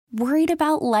Worried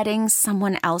about letting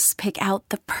someone else pick out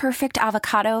the perfect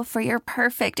avocado for your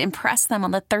perfect impress them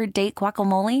on the third date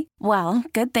guacamole? Well,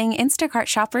 good thing Instacart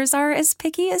shoppers are as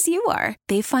picky as you are.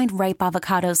 They find ripe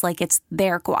avocados like it's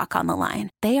their guac on the line.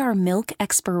 They are milk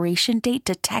expiration date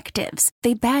detectives.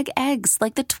 They bag eggs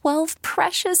like the 12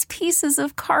 precious pieces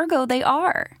of cargo they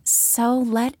are. So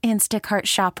let Instacart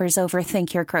shoppers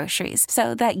overthink your groceries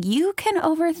so that you can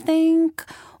overthink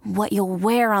what you'll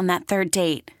wear on that third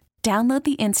date. Download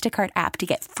the Instacart app to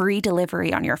get free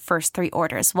delivery on your first 3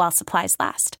 orders while supplies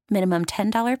last. Minimum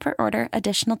 $10 per order.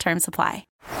 Additional terms apply.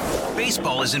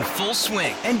 Baseball is in full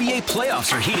swing. NBA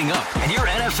playoffs are heating up, and your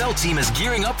NFL team is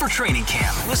gearing up for training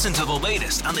camp. Listen to the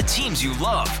latest on the teams you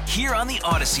love here on the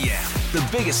Odyssey app. The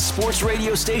biggest sports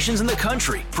radio stations in the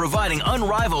country, providing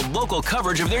unrivaled local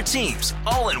coverage of their teams,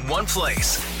 all in one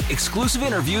place. Exclusive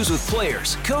interviews with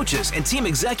players, coaches, and team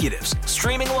executives,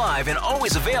 streaming live and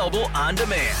always available on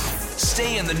demand.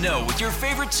 Stay in the know with your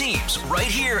favorite teams right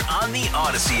here on the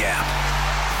Odyssey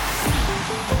app.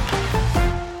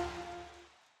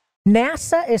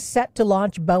 NASA is set to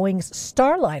launch Boeing's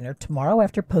Starliner tomorrow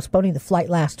after postponing the flight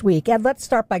last week. And let's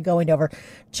start by going over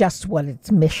just what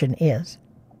its mission is.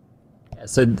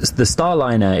 So the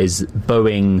Starliner is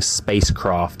Boeing's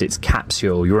spacecraft, its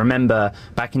capsule. You remember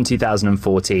back in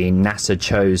 2014, NASA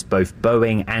chose both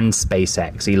Boeing and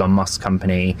SpaceX, Elon Musk's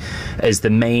company, as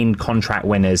the main contract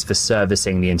winners for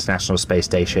servicing the International Space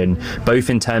Station,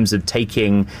 both in terms of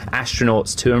taking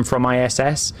astronauts to and from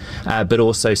ISS, but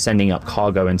also sending up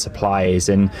cargo and supplies.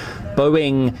 And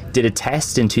Boeing did a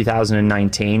test in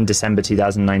 2019, December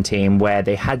 2019, where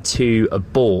they had to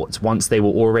abort once they were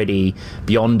already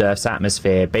beyond Earth's atmosphere.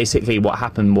 Basically, what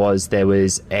happened was there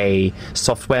was a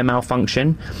software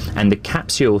malfunction, and the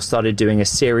capsule started doing a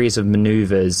series of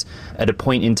maneuvers at a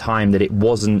point in time that it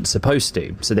wasn't supposed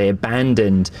to. So they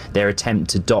abandoned their attempt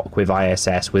to dock with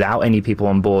ISS without any people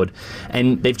on board.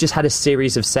 And they've just had a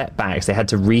series of setbacks. They had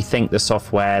to rethink the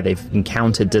software. They've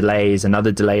encountered delays,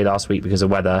 another delay last week because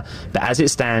of weather. But as it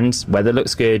stands, weather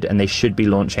looks good, and they should be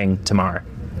launching tomorrow.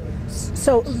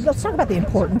 So let's talk about the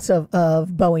importance of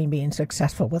Boeing being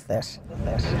successful with this.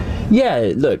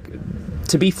 Yeah, look,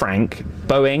 to be frank,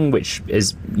 Boeing, which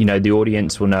is, the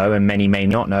audience will know and many may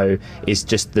not know, is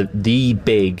just the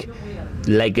big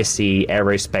legacy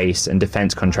aerospace and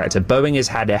defense contractor. Boeing has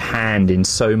had a hand in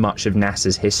so much of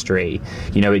NASA's history.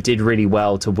 It did really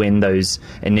well to win those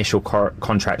initial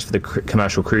contracts for the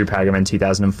Commercial Crew Program in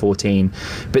 2014.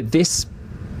 But this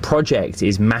project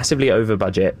is massively over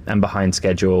budget and behind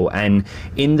schedule, and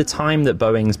in the time that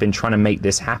Boeing's been trying to make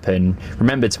this happen,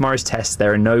 remember, tomorrow's test,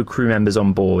 there are no crew members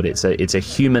on board. It's a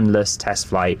humanless test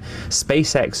flight.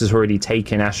 SpaceX has already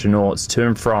taken astronauts to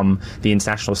and from the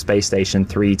International Space Station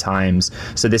 3 times.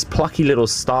 So this plucky little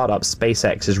startup,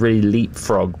 SpaceX, has really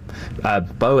leapfrogged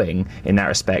Boeing in that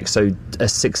respect. So a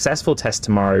successful test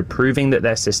tomorrow, proving that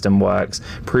their system works,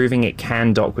 proving it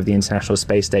can dock with the International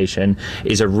Space Station,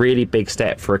 is a really big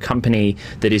step for a company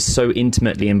that is so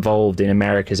intimately involved in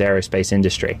America's aerospace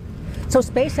industry. So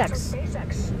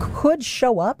SpaceX could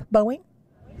show up Boeing?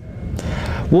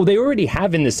 Well, they already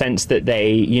have, in the sense that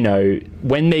they,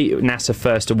 when NASA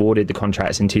first awarded the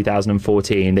contracts in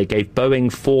 2014, they gave Boeing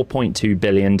 $4.2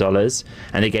 billion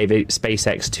and they gave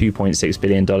SpaceX $2.6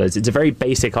 billion. It's a very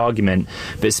basic argument,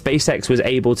 but SpaceX was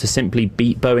able to simply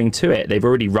beat Boeing to it. They've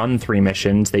already run 3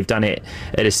 missions. They've done it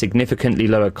at a significantly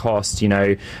lower cost.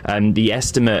 The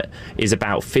estimate is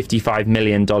about $55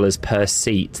 million per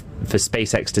seat for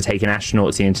SpaceX to take an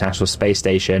astronaut to the International Space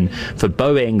Station. For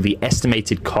Boeing, the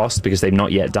estimated cost, because they've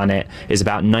not yet done it, is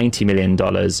about $90 million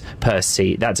per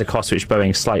seat. That's a cost which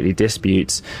Boeing slightly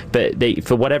disputes, but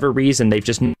for whatever reason, they've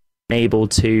just been able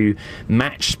to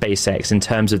match SpaceX in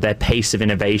terms of their pace of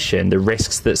innovation, the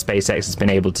risks that SpaceX has been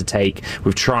able to take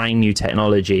with trying new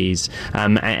technologies,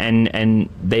 and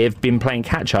they have been playing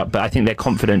catch up, but I think they're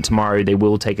confident tomorrow they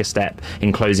will take a step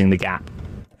in closing the gap.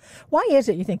 Why is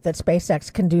it you think that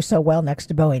SpaceX can do so well next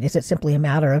to Boeing? Is it simply a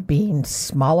matter of being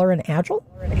smaller and agile?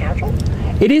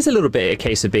 It is a little bit a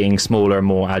case of being smaller and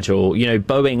more agile.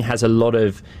 Boeing has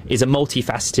is a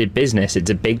multifaceted business. It's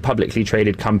a big publicly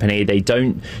traded company. They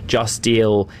don't just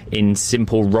deal in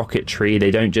simple rocketry.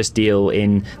 They don't just deal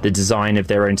in the design of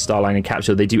their own Starliner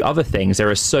capsule. They do other things. There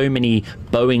are so many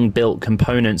Boeing-built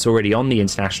components already on the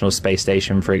International Space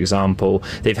Station, for example.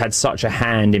 They've had such a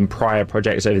hand in prior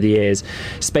projects over the years.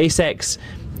 SpaceX,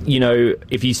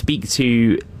 if you speak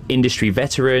to industry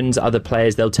veterans, other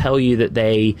players, they'll tell you that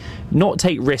they not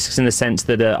take risks in the sense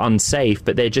that are unsafe,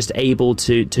 but they're just able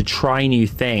to try new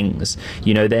things.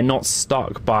 You know, they're not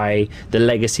stuck by the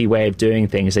legacy way of doing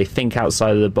things. They think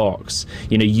outside of the box.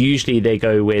 You know, usually they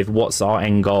go with, what's our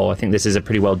end goal? I think this is a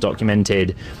pretty well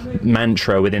documented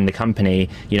mantra within the company.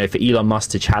 You know, for Elon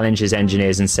Musk to challenge his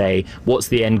engineers and say, what's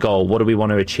the end goal? What do we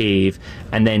want to achieve?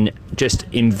 And then just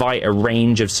invite a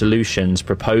range of solutions,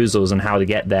 proposals on how to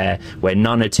get there, where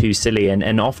none are too silly,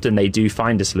 and often they do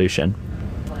find a solution.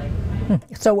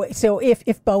 So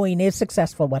if Boeing is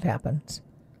successful, what happens?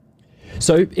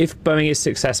 So if Boeing is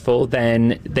successful,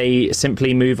 then they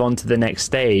simply move on to the next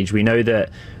stage. We know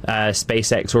that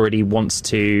SpaceX already wants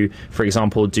to, for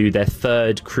example, do their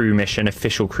third crew mission,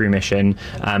 official crew mission,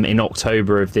 in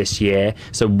October of this year.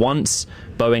 So once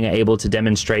Boeing are able to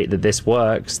demonstrate that this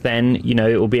works, then, you know,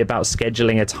 it will be about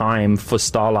scheduling a time for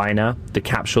Starliner, the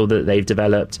capsule that they've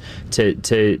developed,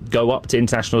 to go up to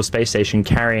International Space Station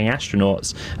carrying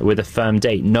astronauts with a firm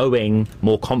date, knowing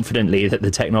more confidently that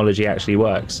the technology actually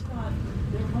works.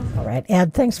 All right,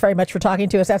 Ed, thanks very much for talking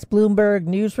to us. That's Bloomberg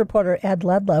News reporter Ed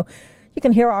Ludlow. You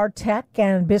can hear our tech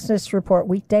and business report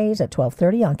weekdays at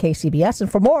 12:30 on KCBS.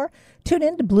 And for more, tune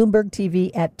in to Bloomberg TV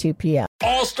at 2 p.m.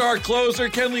 All-star closer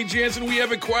Kenley Jansen, we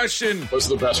have a question. What's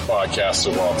the best podcast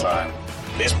of all time?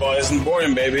 Baseball isn't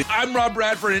boring, baby. I'm Rob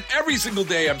Bradford, and every single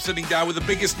day I'm sitting down with the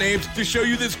biggest names to show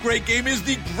you this great game is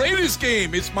the greatest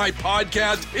game. It's my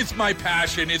podcast. It's my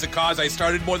passion. It's a cause I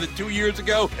started more than 2 years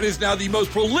ago and is now the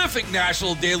most prolific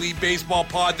national daily baseball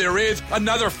pod there is.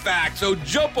 Another fact. So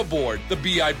jump aboard the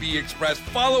BIB Express.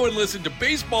 Follow and listen to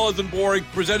Baseball Isn't Boring,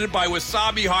 presented by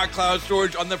Wasabi Hot Cloud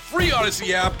Storage on the free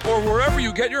Odyssey app or wherever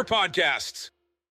you get your podcasts.